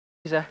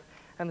and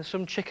there's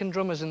some chicken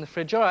drummers in the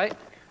fridge, all right?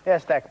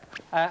 Yes, Dec.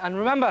 And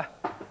remember,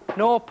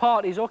 no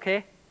parties,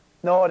 OK?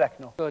 No, Dec,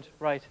 no. Good,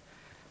 right.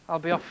 I'll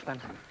be off then.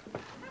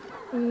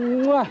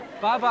 Mwah.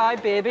 Bye-bye,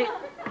 baby.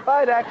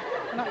 Bye, Dec.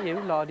 Not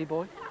you, lardy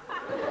boy.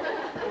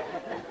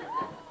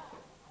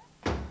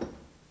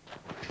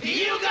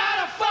 You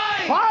gotta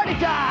fight! Party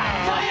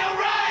time! For your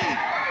right!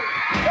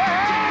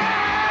 Hey!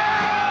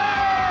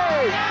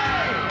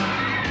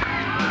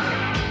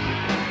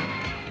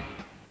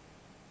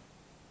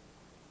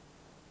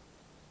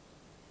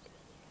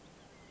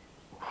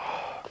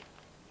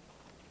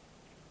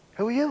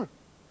 Who are you?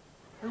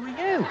 Who are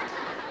you?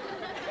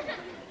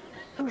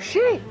 Who's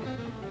she?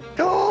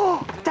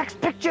 Oh, Dec's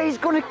picture, he's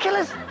gonna kill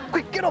us.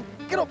 Quick, get up,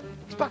 get up.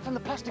 He's back from the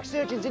plastic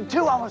surgeons in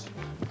 2 hours.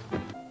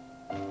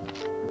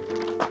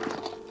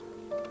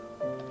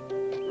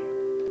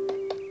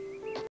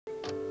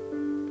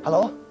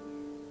 Hello?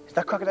 Is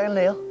that Crocodile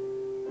Neil?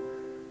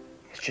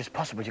 It's just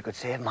possible you could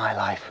save my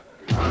life.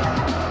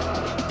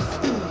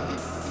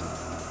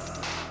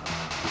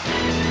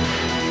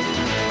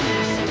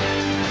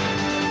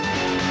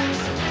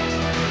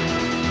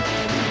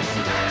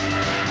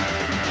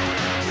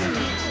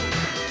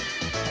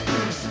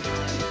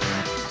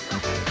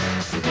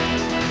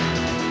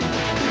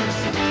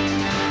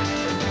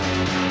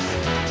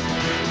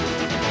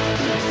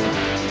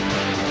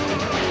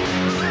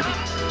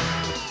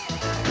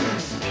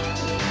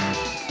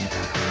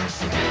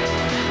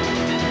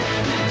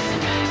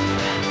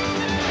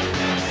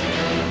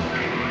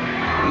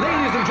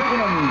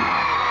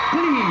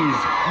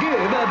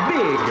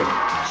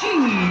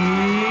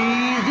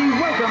 Cheesy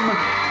welcome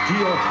to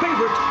your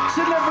favorite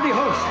celebrity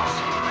hosts,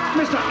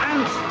 Mr.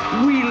 Ant,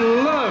 we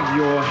love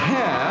your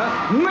hair,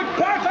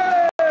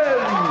 McParton,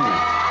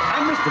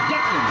 and Mr.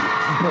 Declan,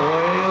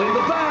 boil in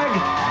the bag,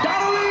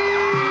 Donnelly!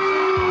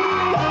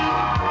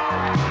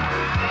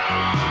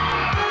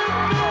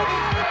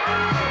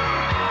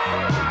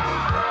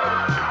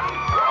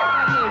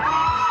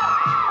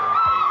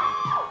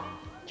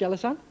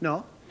 Jealous, Anne?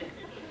 No.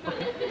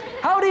 Okay.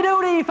 Howdy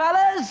doody,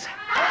 fellas!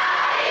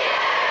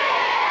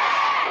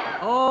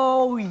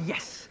 Oh,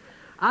 yes.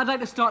 I'd like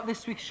to start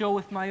this week's show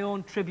with my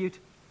own tribute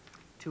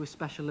to a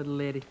special little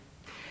lady.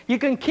 You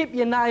can keep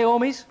your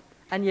Naomis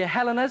and your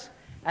Helenas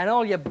and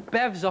all your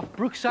Bevs off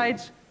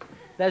Brooksides.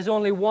 There's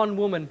only one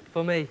woman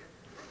for me.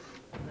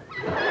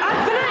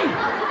 Anthony!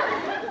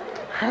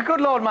 Good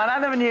Lord, man, I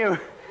never knew.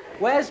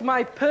 Where's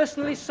my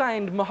personally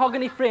signed,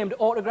 mahogany-framed,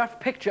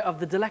 autographed picture of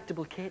the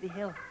delectable Katy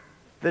Hill?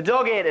 The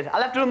dog ate it. I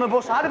left it on the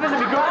bus. I had a visit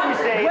to ground, you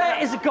see.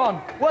 Where is it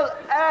gone? Well,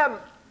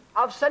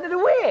 I've sent it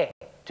away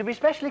to be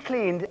specially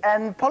cleaned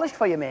and polished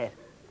for you, mate.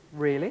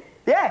 Really?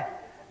 Yeah.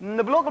 And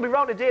the bloke will be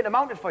round today to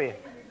mount it for you.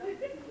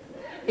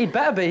 He'd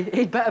better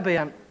be,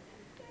 Aunt.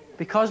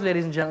 Because,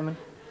 ladies and gentlemen,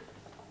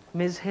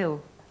 Ms. Hill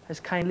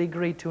has kindly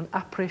agreed to an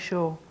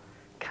après-show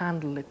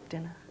candlelit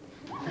dinner.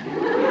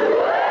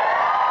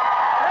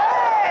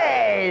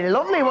 Hey,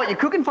 lovely what you're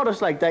cooking for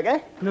us like, Dec, eh?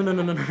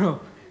 No.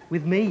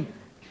 With me,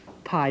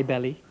 pie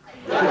belly.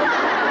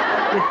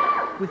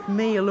 with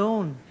me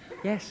alone.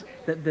 Yes,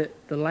 the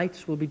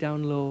lights will be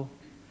down low.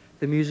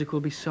 The music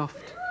will be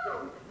soft.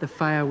 The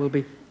fire will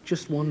be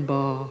just one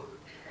bar.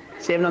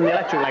 Saving on the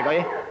electric, like, are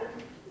you?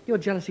 Your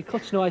jealousy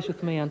cuts no ice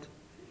with me, Aunt.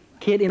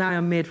 Katy and I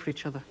are made for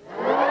each other.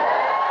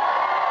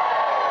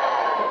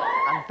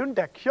 Ant And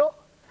Dec Show.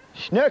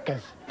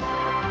 Snurkers.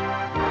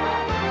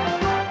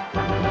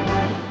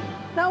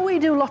 Now, we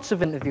do lots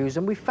of interviews,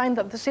 and we find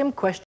that the same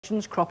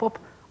questions crop up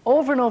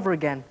over and over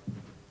again.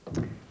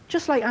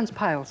 Just like Ant's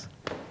piles.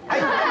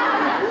 Hey,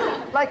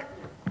 like,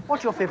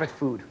 what's your favourite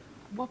food?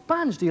 What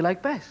bands do you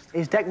like best?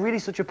 Is Dec really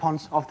such a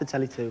ponce off the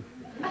telly too?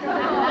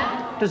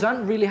 Does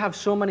Ant really have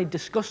so many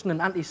disgusting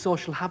and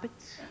antisocial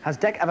habits? Has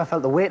Dec ever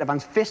felt the weight of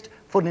Ant's fist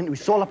flooding into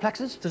his solar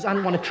plexus? Does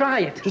Ant want to try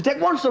it? Does Dec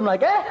want some,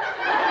 like, eh?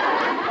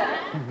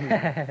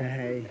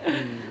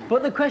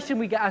 But the question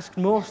we get asked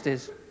most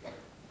is,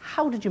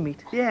 how did you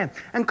meet? Yeah,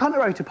 and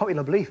contrary to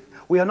popular belief,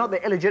 we are not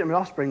the illegitimate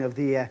offspring of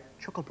the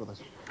Chuckle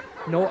Brothers.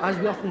 No, as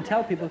we often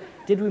tell people,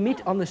 did we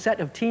meet on the set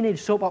of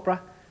teenage soap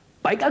opera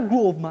Biker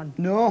Grove Man?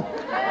 No.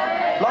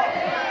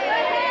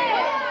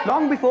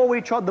 Long before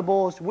we trod the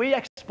boards, we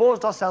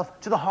exposed ourselves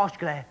to the harsh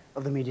glare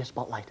of the media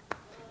spotlight.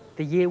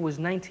 The year was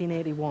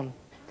 1981.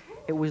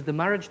 It was the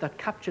marriage that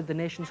captured the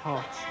nation's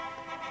hearts,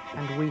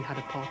 and we had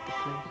a part to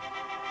play.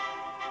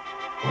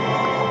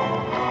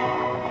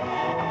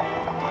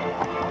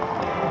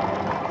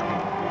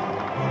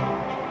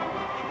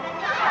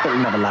 It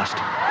will never last.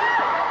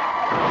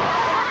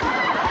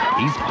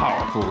 He's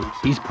powerful,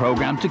 he's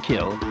programmed to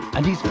kill,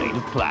 and he's made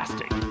of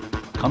plastic.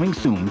 Coming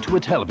soon to a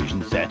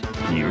television set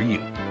near you.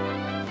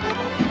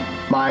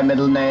 My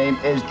middle name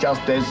is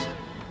Justice.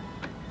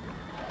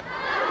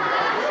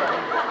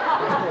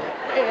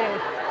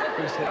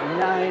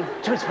 39,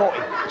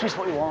 40,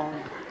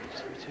 41,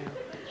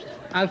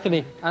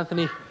 42.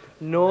 Anthony,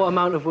 no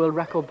amount of world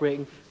record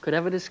breaking could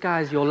ever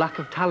disguise your lack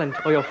of talent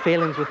or your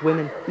failings with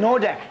women. No,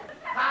 Dec.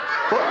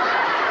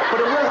 But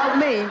it will help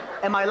me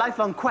in my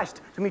lifelong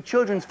quest to meet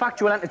children's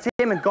factual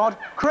entertainment entertainment god,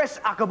 Chris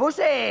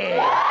Akabusi.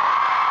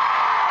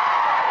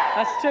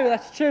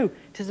 That's true.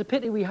 'Tis a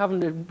pity we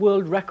haven't a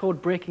world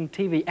record-breaking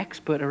TV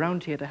expert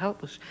around here to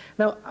help us.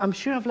 Now, I'm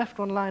sure I've left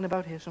one lying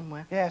about here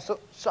somewhere. Yeah, so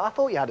I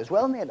thought you had as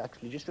well, mate,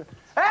 actually, just to...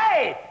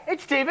 Hey!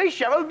 It's TV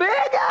Cheryl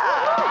Baker!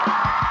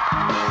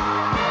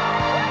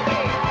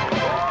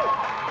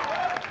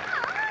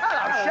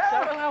 Hello,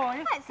 Cheryl. How are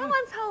you? Hey,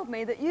 someone told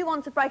me that you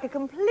want to break a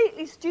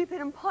completely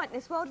stupid and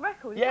pointless world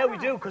record. Yeah, we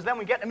do, because then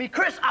we get to meet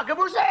Chris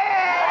Akabusi!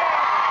 Hey,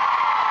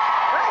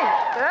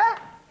 yeah?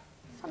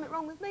 Something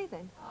wrong with me,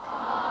 then?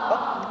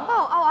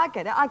 Oh, I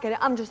get it.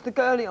 I'm just the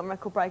girlie on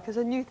Record Breakers,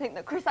 and you think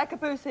that Chris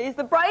Akabusi is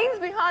the brains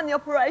behind the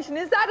operation.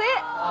 Is that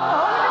it?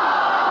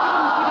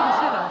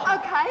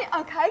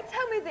 Okay.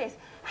 Tell me this.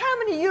 How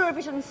many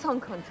Eurovision Song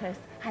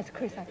Contests has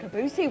Chris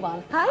Akabusi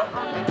won, huh?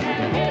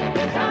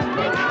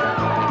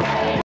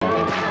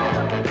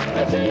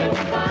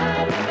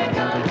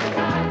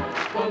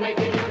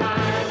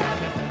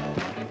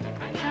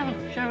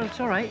 Cheryl, it's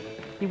all right.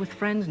 You're with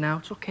friends now.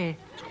 It's okay.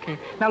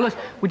 Now, look,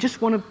 we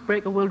just want to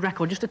break a world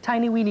record, just a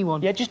tiny weeny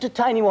one. Yeah, just a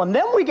tiny one.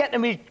 Then we get to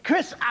meet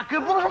Chris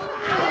Akabusi. All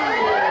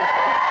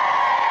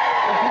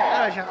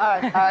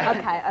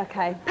right.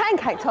 Okay.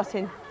 Pancake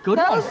tossing. Good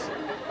one.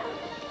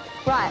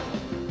 Right.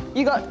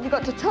 You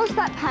got to toss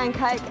that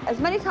pancake as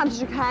many times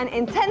as you can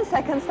in 10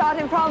 seconds,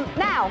 starting from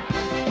now.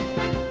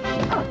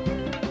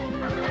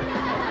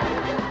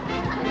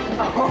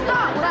 Oh,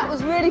 that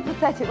was really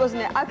pathetic,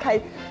 wasn't it?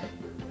 Okay.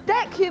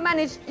 Dec, you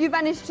managed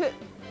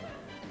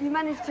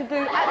to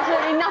do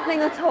absolutely nothing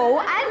at all,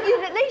 and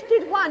you at least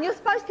did one. You're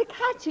supposed to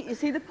catch it, you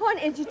see. The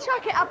point is you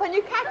chuck it up and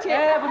you catch it.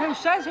 Yeah, but who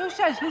says?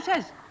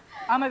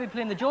 I might be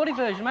playing the Geordie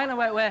version, mightn't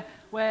I,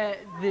 where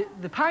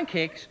the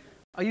pancakes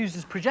are used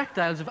as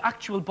projectiles of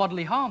actual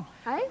bodily harm.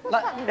 Hey,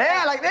 what's that?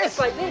 Yeah, like this.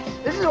 Like this.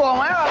 This is one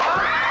way.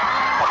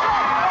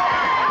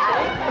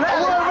 That's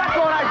a world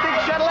record, I think,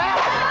 Cheryl. I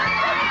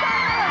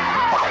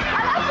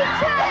like to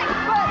check,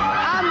 but...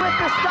 And with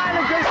the style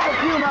and grace of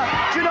humour,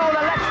 do you know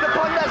that lets the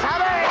pundits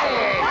have it?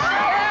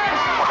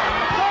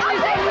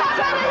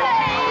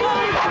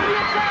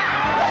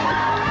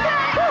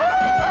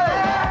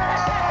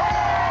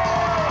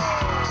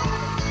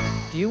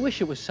 Do you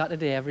wish it was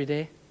Saturday every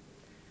day?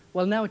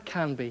 Well, now it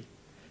can be.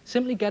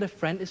 Simply get a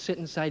friend to sit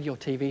inside your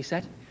TV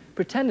set,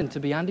 pretending to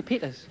be Andy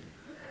Peters.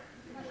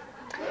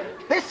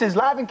 This is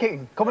Live and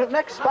Kicking. Coming up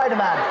next,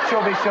 Spider-Man.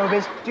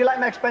 Showbiz. Do you like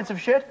my expensive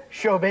shirt?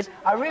 Showbiz.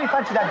 I really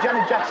fancy that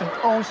Janet Jackson.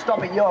 Oh,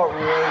 stop it, you're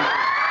rude.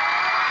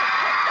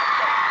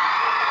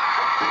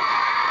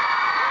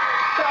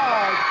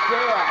 Oh,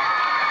 dear.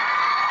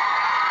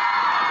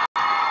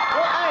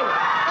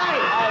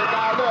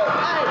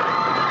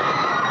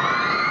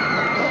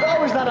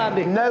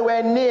 Andy.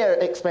 Nowhere near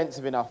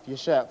expensive enough, your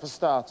shirt, for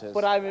starters.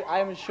 But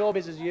I'm as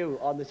showbiz as you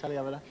on the telly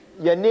over there.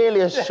 You're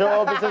nearly as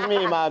showbiz as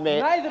me, my mate.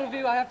 Neither of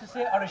you, I have to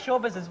say, are as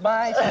showbiz as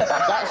my...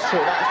 That's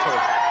true.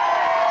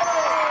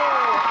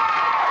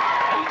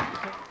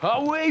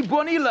 Away,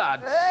 bunny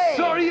lads. Hey.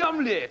 Sorry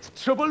I'm late.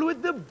 Trouble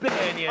with the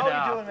burn, you know.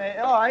 How you doing, mate?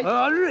 All right.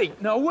 All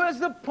right. Now, where's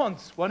the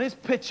punts when his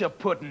picture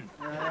pudding?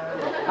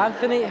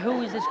 Anthony,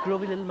 who is this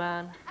grubby little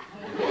man?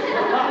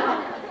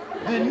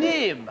 The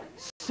name,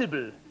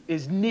 Sybil,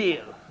 is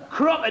Neil.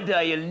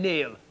 Crocodile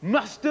Neil.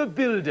 Master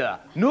builder.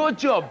 No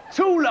job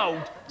too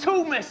loud,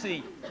 too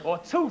messy, or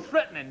too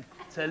threatening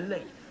to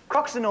life.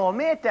 Croc's an old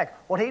mate, Dec.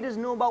 What he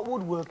doesn't know about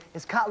woodwork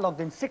is catalogued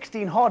in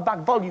 16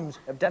 hardback volumes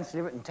of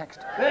densely written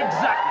text.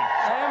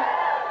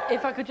 Exactly.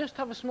 If I could just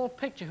have a small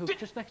picture hook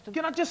just next to...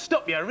 Can I just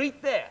stop you right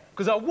there?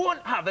 Because I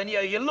won't have any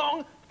of your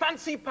long,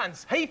 fancy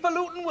pants,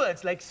 highfalutin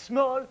words like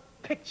small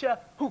picture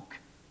hook.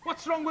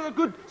 What's wrong with a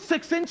good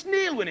 6-inch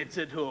nail when it's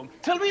at home?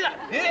 Tell me that.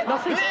 Eh?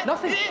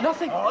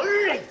 Nothing. All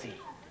righty.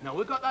 Now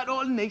we've got that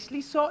all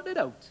nicely sorted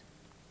out.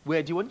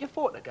 Where do you want your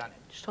photo, Gannon?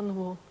 Just on the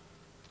wall.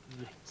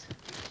 Right.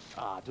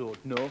 I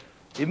don't know.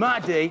 In my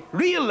day,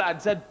 real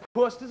lads had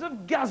posters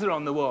of Gaza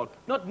on the wall,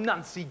 not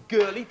Nancy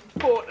girly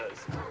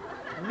photos.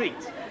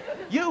 Right.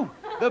 You,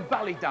 the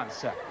ballet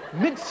dancer,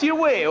 mince your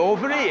way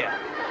over here.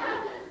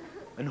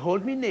 And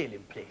hold me nail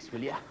in place,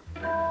 will ya?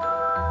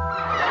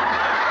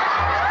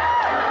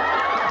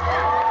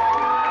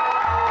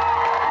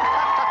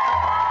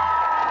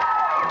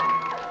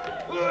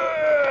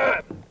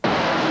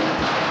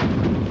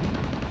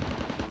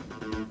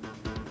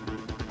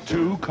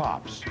 Two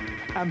cops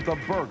and the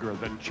burger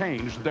that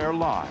changed their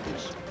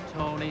lives.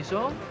 Tony,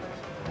 son?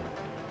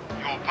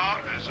 Your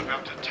partner's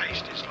about to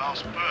taste his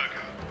last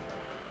burger.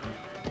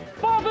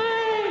 Bobby!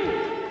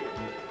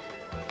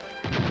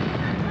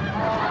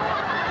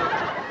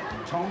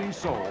 Tony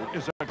Soul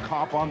is a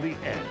cop on the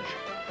edge,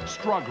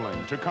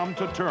 struggling to come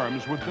to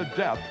terms with the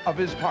death of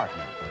his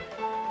partner.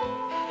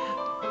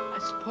 I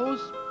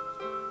suppose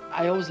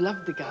I always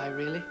loved the guy,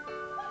 really.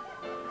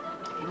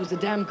 He was a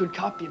damn good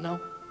cop, you know.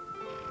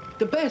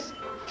 The best.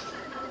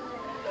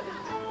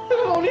 If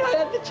only I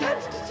had the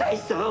chance to say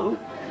so.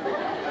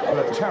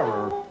 The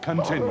terror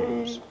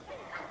continues.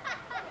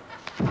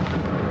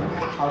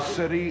 A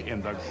city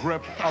in the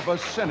grip of a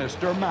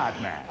sinister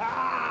madman.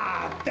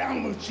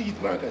 Down with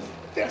cheeseburgers,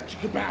 dirty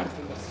kebabs,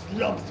 and the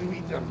slobs who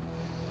eat them.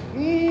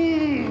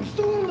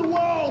 Soon the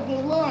world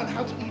will learn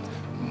how to eat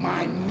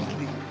my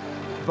muesli.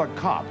 The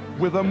cop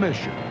with a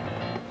mission.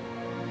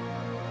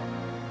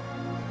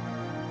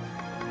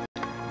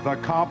 The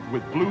Cop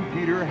with Blue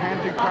Peter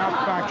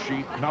Handicraft Fact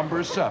Sheet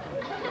number 7.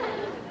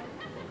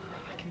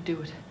 I can do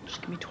it.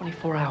 Just give me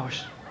 24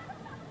 hours.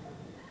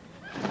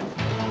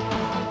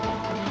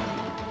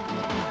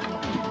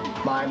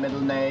 My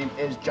middle name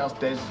is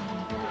Justice.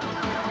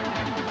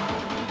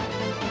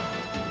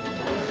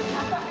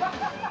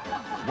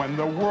 When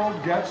the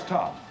world gets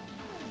tough,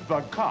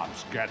 the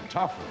cops get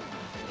tougher.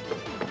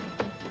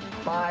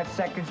 5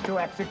 seconds to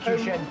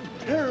execution.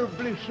 I'm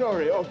terribly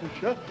sorry,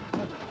 officer.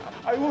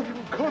 I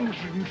wasn't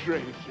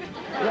concentrating.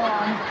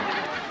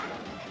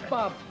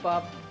 One.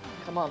 Bob,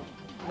 come on.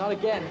 Not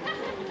again.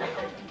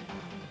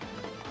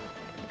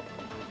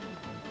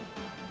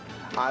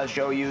 I'll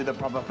show you the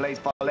proper place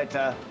for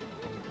litter.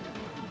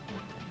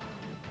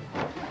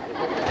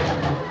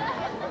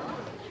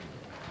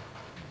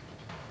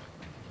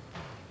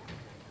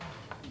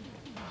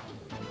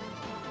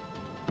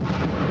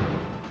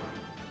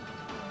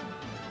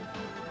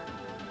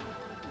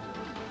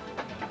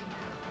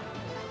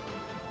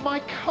 My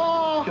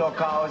car! Your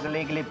car was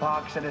illegally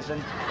parked,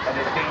 citizen, and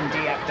it's been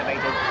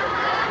deactivated.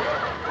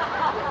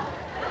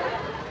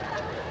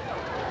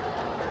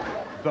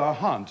 The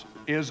hunt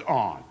is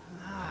on.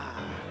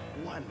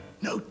 $1,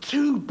 no,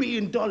 $2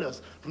 billion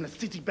from the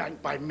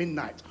Citibank by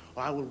midnight,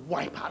 or I will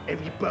wipe out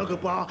every burger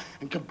bar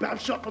and kebab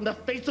shop on the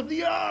face of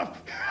the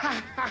earth.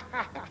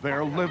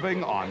 They're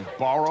living on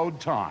borrowed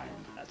time.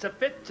 That's the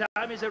 5th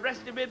time he's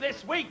arrested me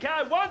this week.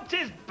 I want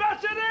his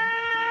button.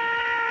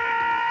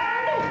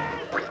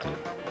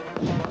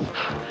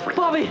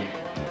 Bobby,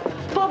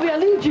 I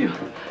need you.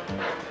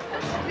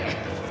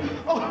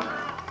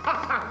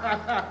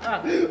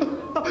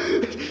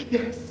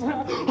 Yes.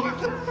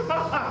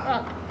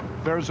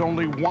 There's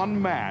only one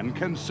man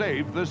can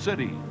save the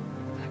city,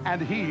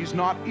 and he's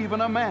not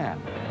even a man.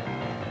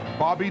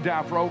 Bobby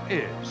Daffro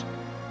is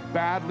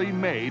Badly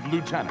Made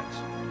Lieutenant.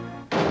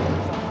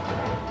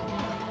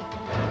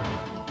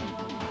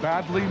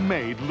 Badly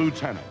Made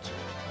Lieutenant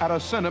at a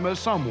cinema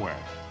somewhere.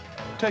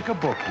 Take a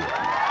book with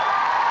you.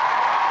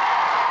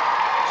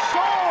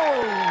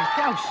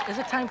 Klaus, is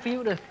it time for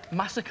you to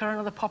massacre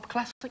another pop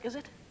classic, is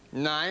it?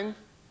 9.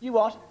 You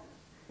what?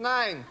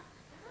 9.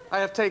 I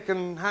have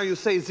taken, how you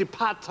say, the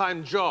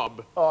part-time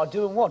job. Oh,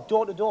 doing what?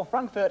 Door-to-door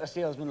Frankfurter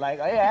salesman like,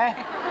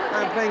 yeah?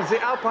 I'm playing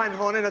the alpine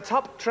horn in a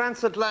top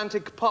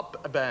transatlantic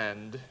pop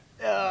band.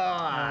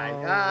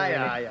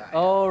 Aye.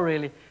 Oh,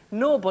 really?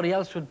 Nobody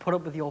else would put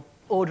up with your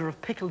order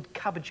of pickled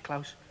cabbage,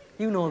 Klaus.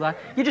 You know that.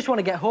 You just want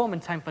to get home in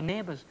time for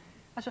neighbours.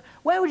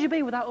 Where would you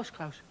be without us,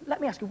 Klaus? Let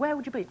me ask you, where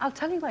would you be? I'll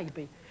tell you where you'd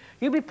be.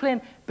 You'd be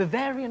playing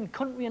Bavarian,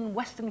 country and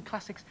western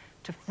classics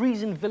to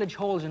freezing village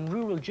halls in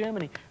rural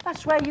Germany.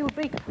 That's where you would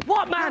be.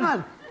 What, man?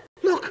 Man,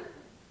 look!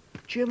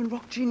 German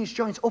rock genius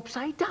joints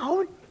upside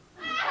down.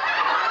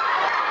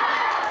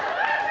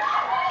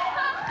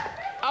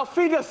 Auf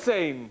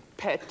Wiedersehen,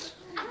 pet.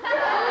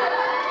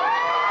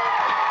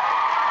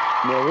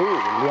 Mary,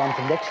 the Ant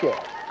And Dec Show.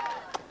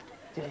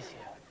 Delicious.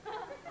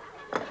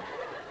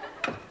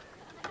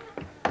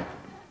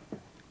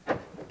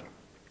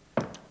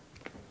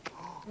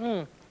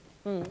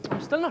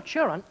 I'm still not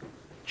sure, Aunt.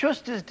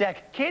 Just as Dec.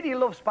 Katie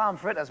loves palm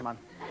fritters, man.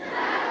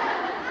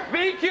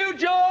 BQ,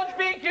 George!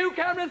 BQ,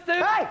 camera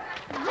suit! Hey!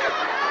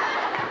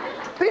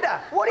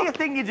 Peter, what do you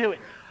think you're doing?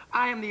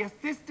 I am the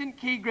assistant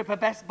key gripper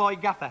best boy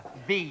gaffer,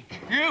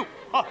 BQ.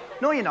 Oh,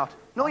 no, you're not.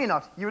 No, you're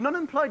not. You're an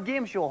unemployed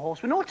game show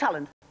host with no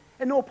talent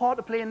and no part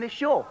to play in this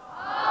show.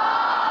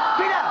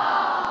 Peter!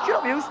 Shut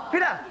up, yous.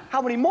 Peter,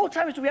 how many more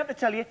times do we have to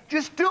tell you?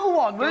 Just do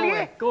one, will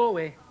you? Go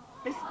away.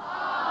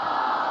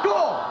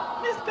 Go!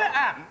 Mr.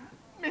 Ant,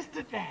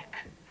 Mr. Dec,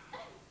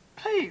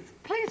 please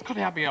could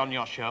you have me on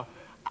your show?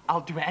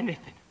 I'll do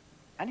anything.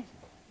 Anything?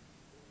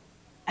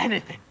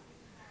 Anything.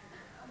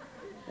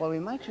 Well, we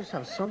might just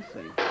have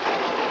something.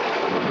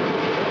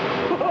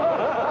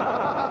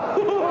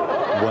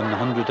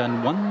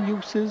 101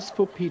 uses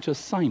for Peter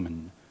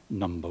Simon,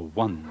 number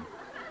 1.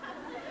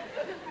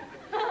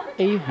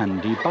 A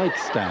handy bike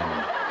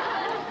stand.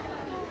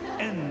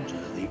 Enter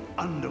the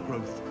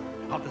undergrowth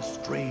of the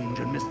strange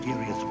and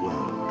mysterious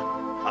world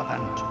of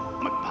Ant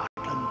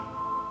McPartlin.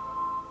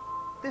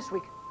 This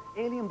week,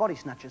 alien body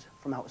snatchers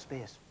from outer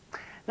space.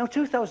 Now,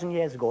 2,000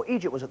 years ago,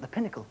 Egypt was at the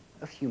pinnacle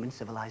of human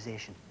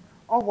civilization.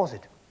 Or was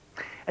it?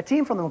 A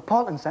team from the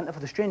McPartlin Centre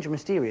for the Strange and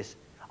Mysterious,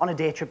 on a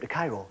day trip to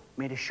Cairo,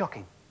 made a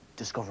shocking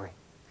discovery.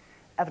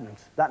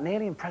 Evidence that an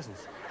alien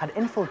presence had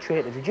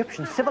infiltrated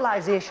Egyptian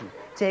civilization,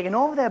 taking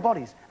over their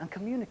bodies and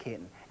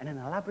communicating in an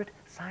elaborate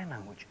sign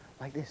language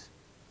like this.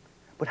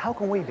 But how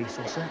can we be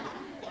so certain?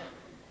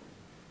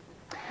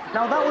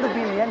 Now, that would have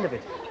been the end of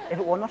it if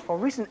it were not for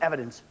recent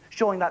evidence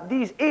showing that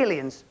these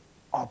aliens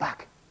are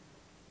back.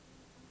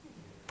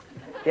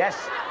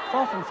 Yes,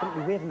 far from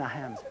simply waving their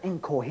hands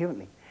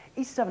incoherently,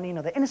 each 17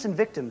 are the innocent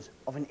victims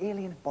of an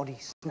alien body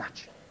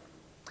snatch.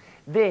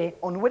 They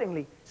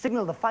unwittingly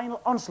signal the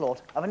final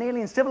onslaught of an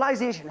alien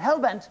civilization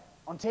hell-bent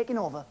on taking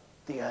over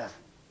the Earth.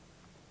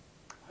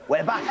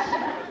 We're back.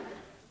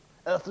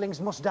 Earthlings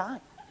must die.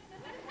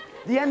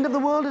 The end of the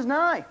world is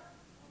nigh.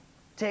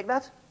 Take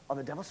that, or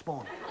the devil's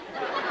spawn.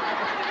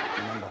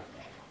 Remember,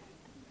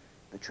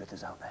 the truth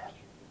is out there.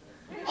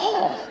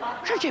 Oh,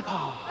 Cheryl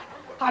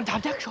Ant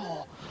And Dec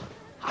Show.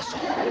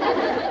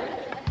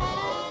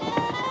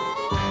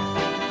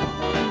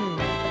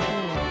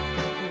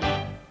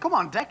 Come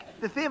on, Dec.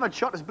 The favoured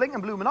shot is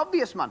blinking blooming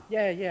obvious, man.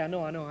 Yeah, I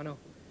know.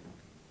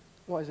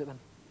 What is it then?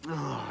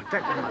 Oh,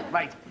 Dec, man.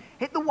 Right.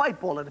 Hit the white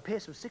ball at a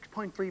pace of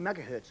 6.3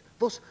 megahertz,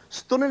 thus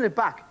stunning it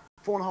back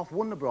 4.5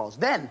 Wonder Bras.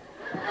 Then,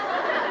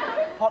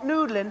 hot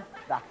noodling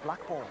that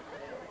black ball.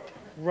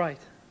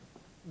 Right.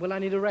 Will I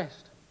need a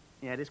rest?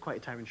 Yeah, it is quite a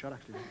tiring shot,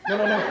 actually.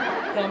 No,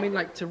 I mean,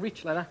 like, to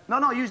reach like that.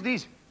 No, use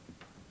these.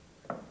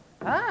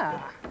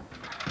 Ah.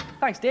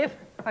 Thanks, Dave.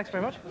 Thanks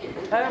very much.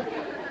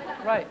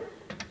 Right.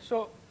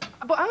 So,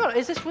 but hang on,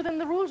 is this within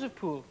the rules of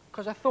pool?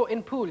 Because I thought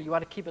in pool you had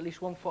to keep at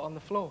least 1 foot on the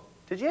floor.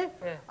 Did you?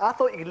 Yeah. I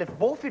thought you could lift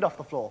both feet off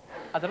the floor.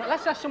 I don't know.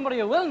 Let's ask somebody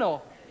who will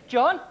know.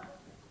 John?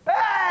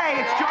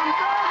 Hey, it's John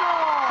Virgo!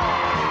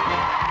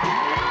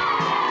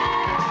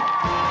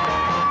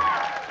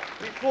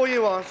 Before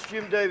you ask,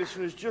 Jim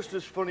Davison is just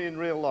as funny in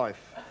real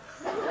life.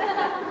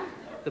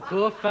 The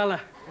poor fella.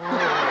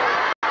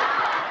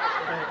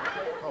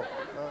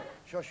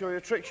 Shall I show you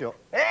a trick shot?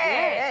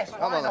 Hey, yes.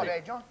 Come on,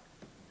 then, John.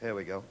 Here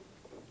we go.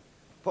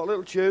 Put a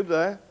little tube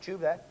there.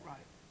 Tube there. Right.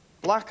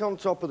 Black on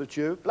top of the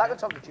tube. Black on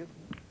top of the tube.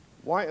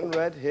 White and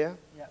red here.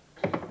 Yeah.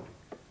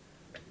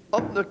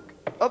 Up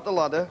the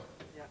ladder.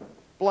 Yeah.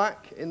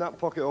 Black in that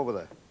pocket over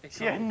there.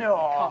 Yeah,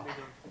 no. Can't be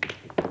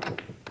done.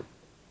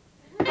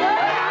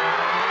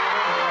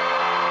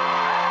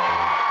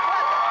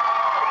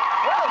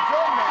 Well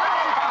done, man.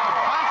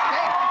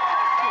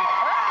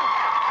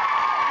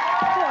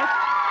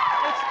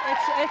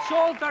 It's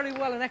all very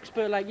well an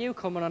expert like you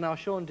coming on our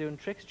show and doing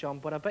tricks, John,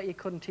 but I bet you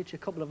couldn't teach a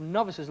couple of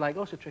novices like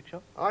us a trick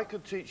shot. I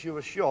could teach you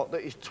a shot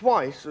that is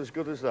twice as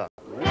good as that.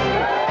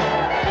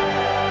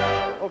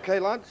 OK,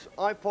 lads,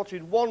 I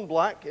potted 1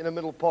 black in a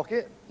middle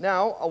pocket.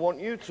 Now, I want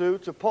you two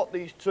to pot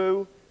these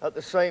 2 at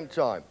the same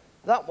time.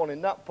 That one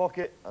in that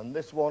pocket and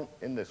this one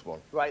in this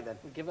one. Right, then.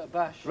 We'll give it a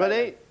bash.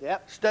 Ready?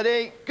 Yep.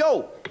 Steady,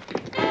 go!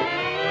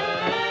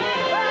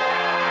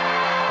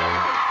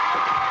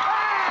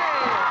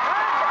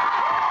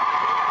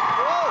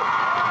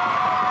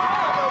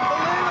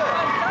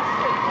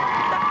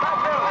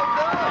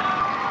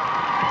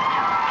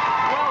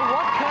 Well,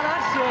 what can I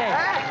say?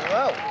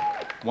 Well,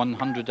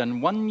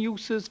 101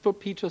 uses for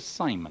Peter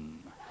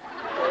Simon.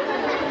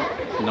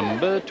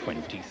 Number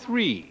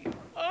 23.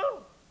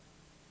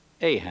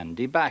 A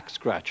handy back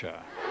scratcher.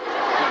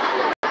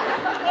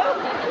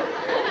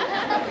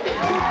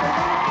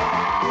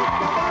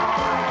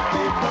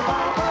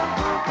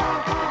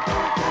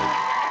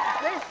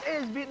 This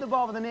is Beat the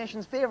Barber, the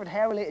nation's favourite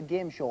hair-related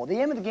game show. The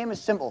aim of the game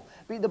is simple.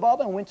 Beat the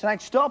barber and win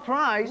tonight's star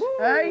prize.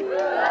 Hey?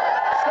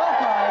 Star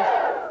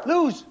prize.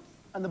 Lose.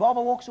 And the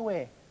barber walks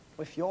away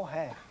with your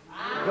hair.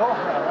 Your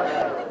hair, right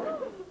there.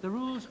 The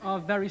rules are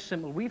very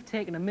simple. We've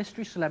taken a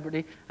mystery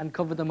celebrity and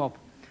covered them up.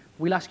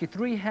 We'll ask you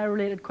 3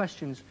 hair-related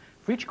questions.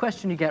 For each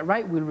question you get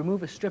right, we'll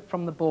remove a strip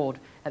from the board.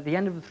 At the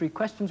end of the 3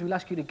 questions, we'll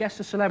ask you to guess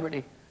the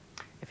celebrity.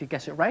 If you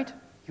guess it right,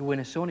 you win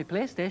a Sony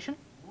PlayStation.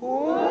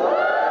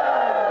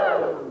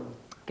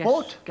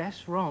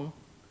 Guess wrong,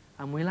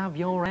 and we'll have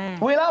your hair.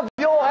 We'll have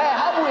your hair,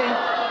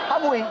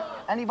 have we?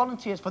 Any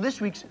volunteers for this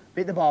week's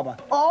Beat the Barber?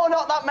 Oh,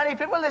 not that many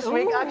people this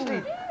week,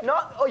 actually.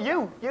 Not, oh,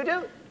 you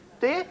do?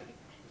 Do you?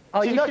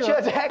 Oh, She's you not sure?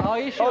 sure to heck. Are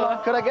you sure? Oh,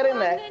 could I get in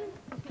there?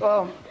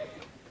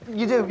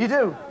 You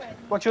do.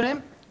 What's your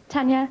name?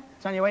 Tanya.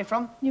 Tanya, where are you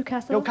from?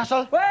 Newcastle.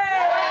 Newcastle?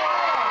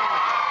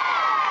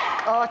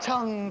 Oh,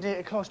 tongue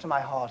close to my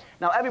heart.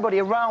 Now, everybody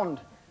around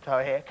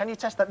her here, can you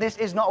test that this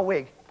is not a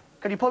wig?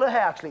 Can you pull her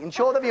hair, actually, and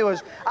show the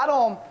viewers at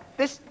home,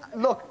 this,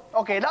 look,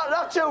 okay,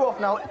 not too rough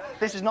now.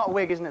 This is not a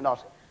wig, isn't it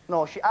not?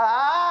 No, there you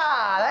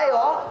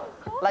are.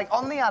 Like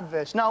on the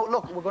adverts. Now,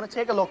 look, we're going to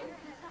take a look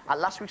at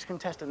last week's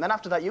contestant. And then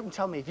after that, you can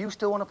tell me if you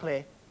still want to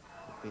play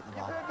Beat the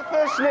Barber. The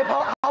first snip,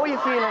 how are you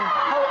feeling?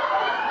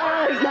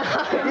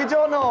 You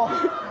don't know?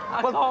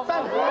 Well, oh,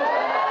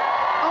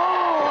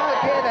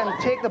 okay then,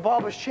 take the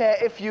barber's chair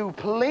if you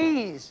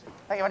please.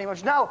 Thank you very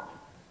much. Now,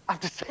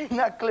 after seeing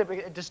that clip,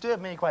 it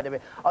disturbed me quite a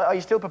bit. Are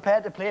you still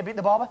prepared to play Beat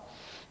the Barber?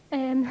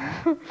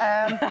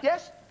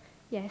 Yes?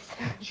 Yes.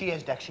 She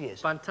is, Dec, she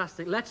is.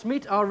 Fantastic. Let's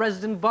meet our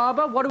resident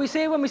barber. What do we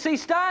say when we see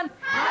Stan?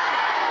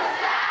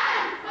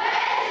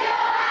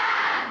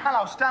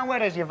 Hello, Stan,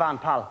 where is your van,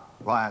 pal?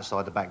 Right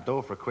outside the back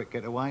door for a quick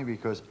getaway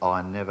because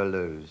I never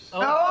lose.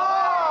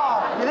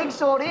 Oh! You think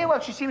so, do you? Well,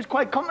 she seems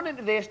quite confident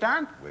today,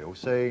 Stan. We'll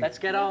see. Let's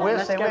get on. We'll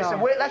see.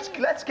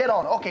 Let's get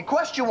on. Okay,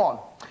 question 1.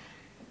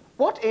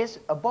 What is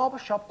a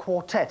barbershop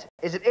quartet?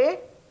 Is it A,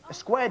 a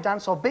square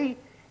dance, or B,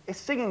 a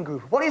singing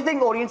group? What do you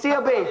think, audience? A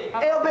or B?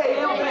 A or B?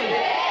 A or B?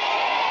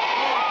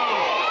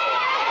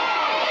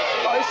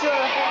 Are you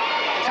sure?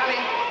 Tally,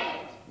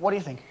 what do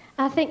you think?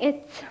 I think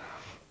it's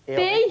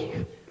B.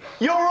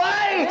 You're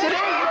right! It is B!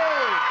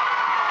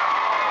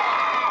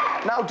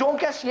 Now, don't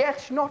guess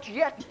yet. Not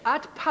yet.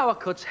 At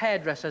Powercut's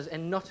hairdressers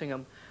in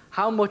Nottingham,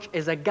 how much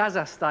is a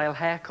Gaza-style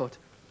haircut?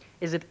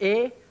 Is it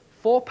A,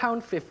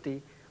 £4.50,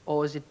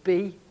 or is it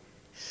B,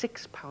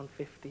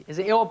 £6.50? Is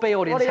it A or B,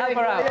 audience? Help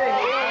her out.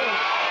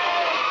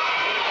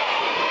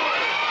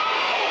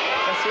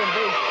 Let's see B.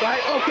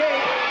 Right, OK.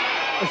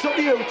 It's up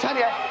to you,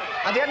 Tanya.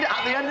 At the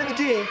end of the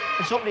day,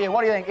 it's up to you.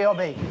 What do you think, A or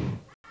B?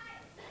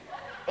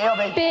 A or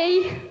B?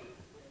 B.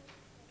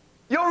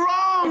 You're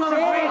wrong, I'm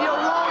afraid you're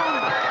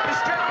wrong.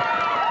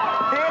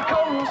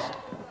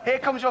 Here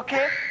comes your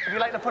cake. If you'd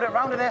like to put it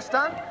round to their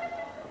stand.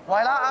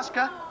 While I ask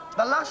her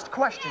the last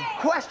question.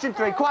 Question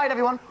 3. Quiet,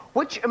 everyone.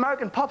 Which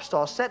American pop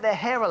star set their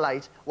hair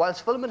alight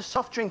whilst filming a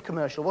soft drink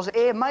commercial? Was it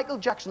A, Michael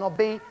Jackson, or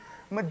B,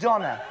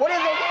 Madonna? What do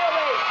you think, A or B?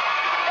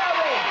 A or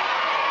B?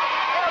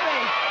 A or B?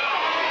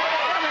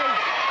 A or B?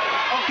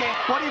 OK,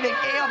 what do you think,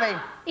 A or B?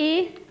 E.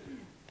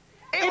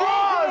 It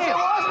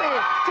was me.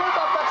 Take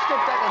off that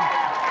strip, Declan.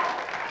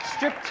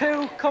 Strip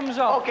 2 comes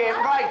up. OK,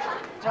 right.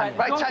 Right,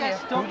 Tanya,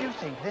 guess, who do you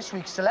think this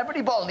week's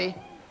Celebrity Baldy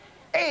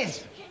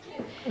is?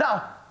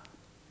 Now.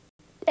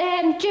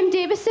 Jim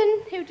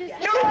Davison, who does...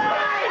 You're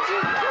right!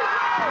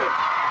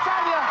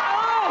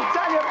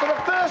 Tanya, for the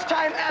first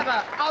time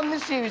ever on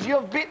this series,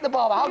 you've beat the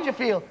barber. How do you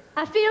feel?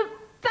 I feel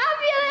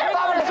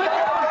fabulous!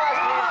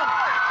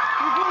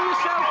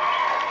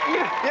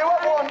 You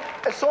have won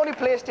a Sony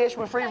PlayStation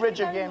with free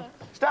Ridger game.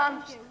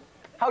 Stan,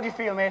 how do you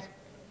feel, mate?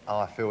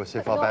 I feel as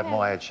if I've had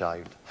my head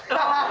shaved.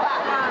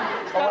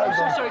 I'm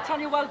so sorry,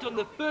 Tanya, well done.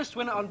 The first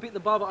winner on Beat the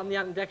Barber on the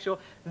Ant And Dec Show.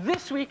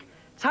 This week,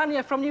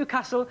 Tanya from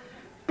Newcastle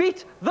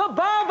beat the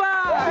Barber!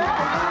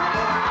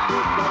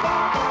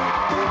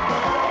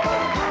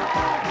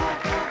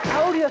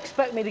 How do you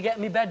expect me to get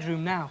in my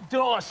bedroom now?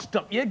 Don't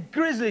stop you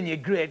grizzling your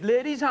great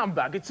lady's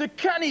handbag. It's a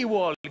canny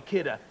wall,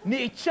 kidder.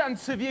 No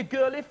chance of your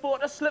girly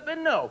photo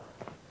slipping, no.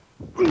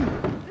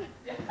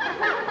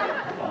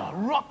 Oh,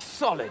 rock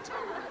solid.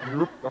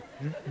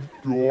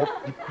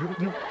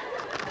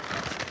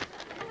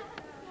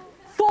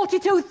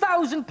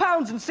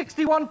 £42,000 and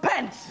 61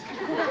 pence.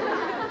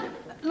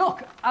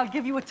 Look, I'll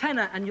give you a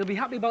tenner and you'll be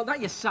happy about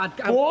that, you sad...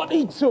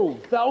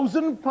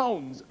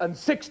 £42,000 and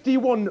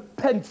 61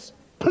 pence,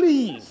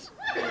 please.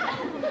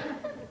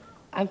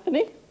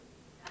 Anthony?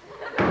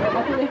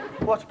 Anthony?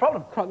 What's the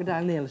problem?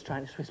 Crocodile Neil is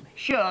trying to Swiss me.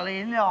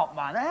 Surely not,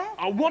 man, eh?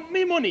 I want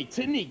me money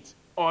to neat,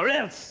 or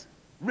else.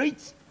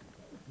 Right?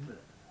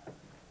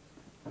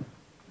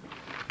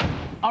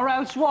 Or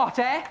else what,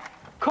 eh?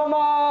 Come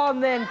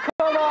on, then,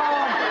 come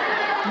on.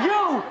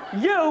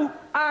 You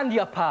and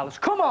your pals.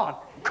 Come on.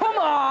 Come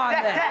on,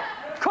 then.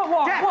 Come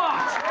on,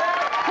 what?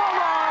 Come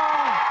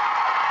on.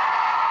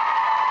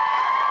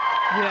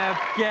 Yeah,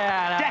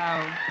 get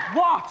out.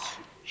 What?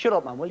 Shut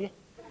up, man, will you?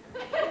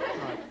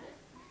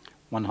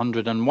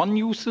 101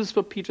 uses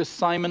for Peter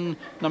Simon,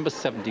 number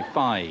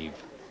 75.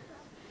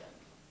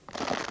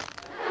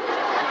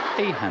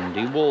 A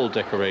handy wall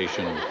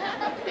decoration.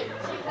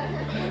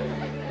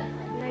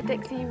 No,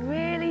 Dixie, you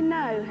really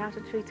know how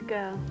to treat a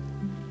girl.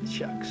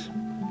 Shucks.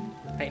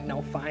 Ain't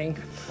no fine.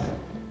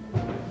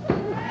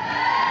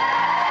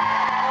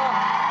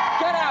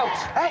 Get out!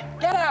 Hey,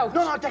 get out!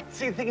 No, Dick,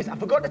 see, the thing is, I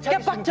forgot to tell you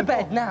Get back to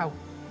bed now.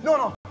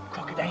 No.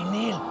 Crocodile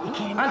Neil, he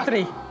came back.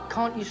 Anthony,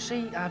 can't you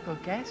see I've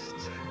got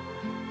guests?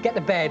 Get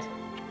to bed.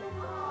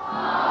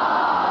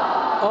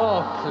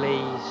 Oh,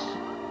 please.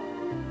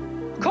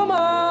 Come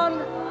on!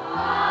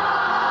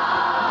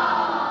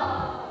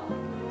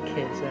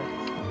 Kids, eh?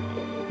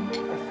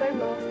 They're so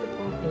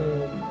masterful.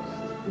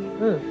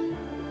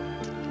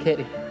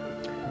 Katy,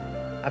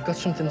 I've got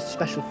something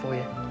special for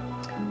you.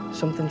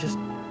 Something just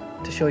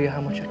to show you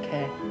how much I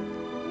care.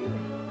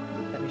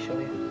 Let me show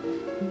you.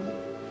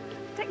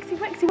 Dixie,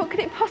 Wexie, what could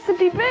it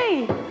possibly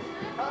be?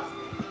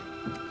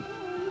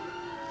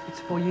 It's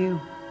for you,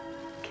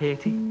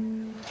 Katy.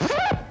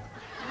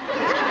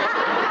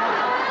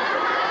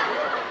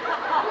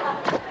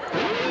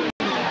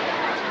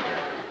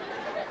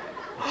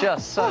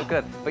 Just so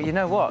good. But you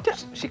know what?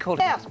 She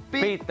called it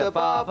Beat the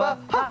Barber.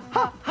 Ha,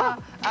 ha, ha.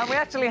 And we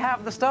actually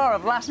have the star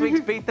of last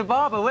week's Beat the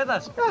Barber with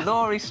us.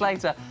 Laurie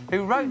Slater,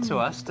 who wrote to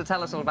us to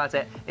tell us all about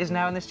it, is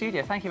now in the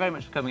studio. Thank you very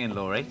much for coming in,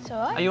 Laurie. It's all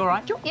right. Are you all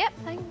right? Yep,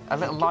 thanks. A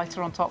little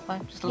lighter on top, though?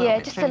 Just a little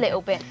bit just trimmed. a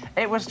little bit.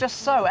 It was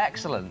just so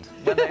excellent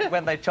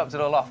when they chopped it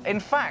all off. In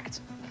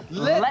fact,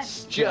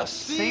 let's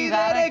just see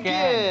that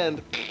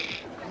again.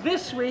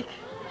 This week,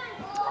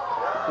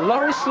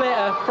 Laurie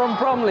Slater from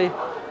Bromley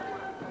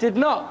did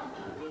not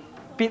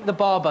beat the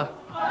barber.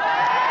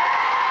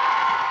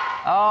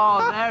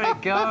 Oh, there it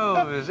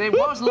goes. It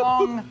was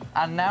long,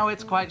 and now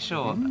it's quite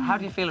short. How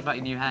do you feel about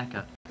your new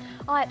haircut?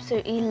 I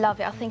absolutely love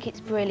it. I think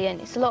it's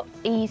brilliant. It's a lot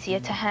easier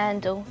to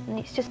handle, and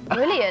it's just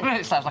brilliant.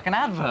 It sounds like an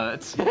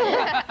advert.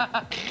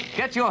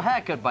 Get your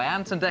haircut by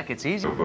Ant And Dec. It's easy.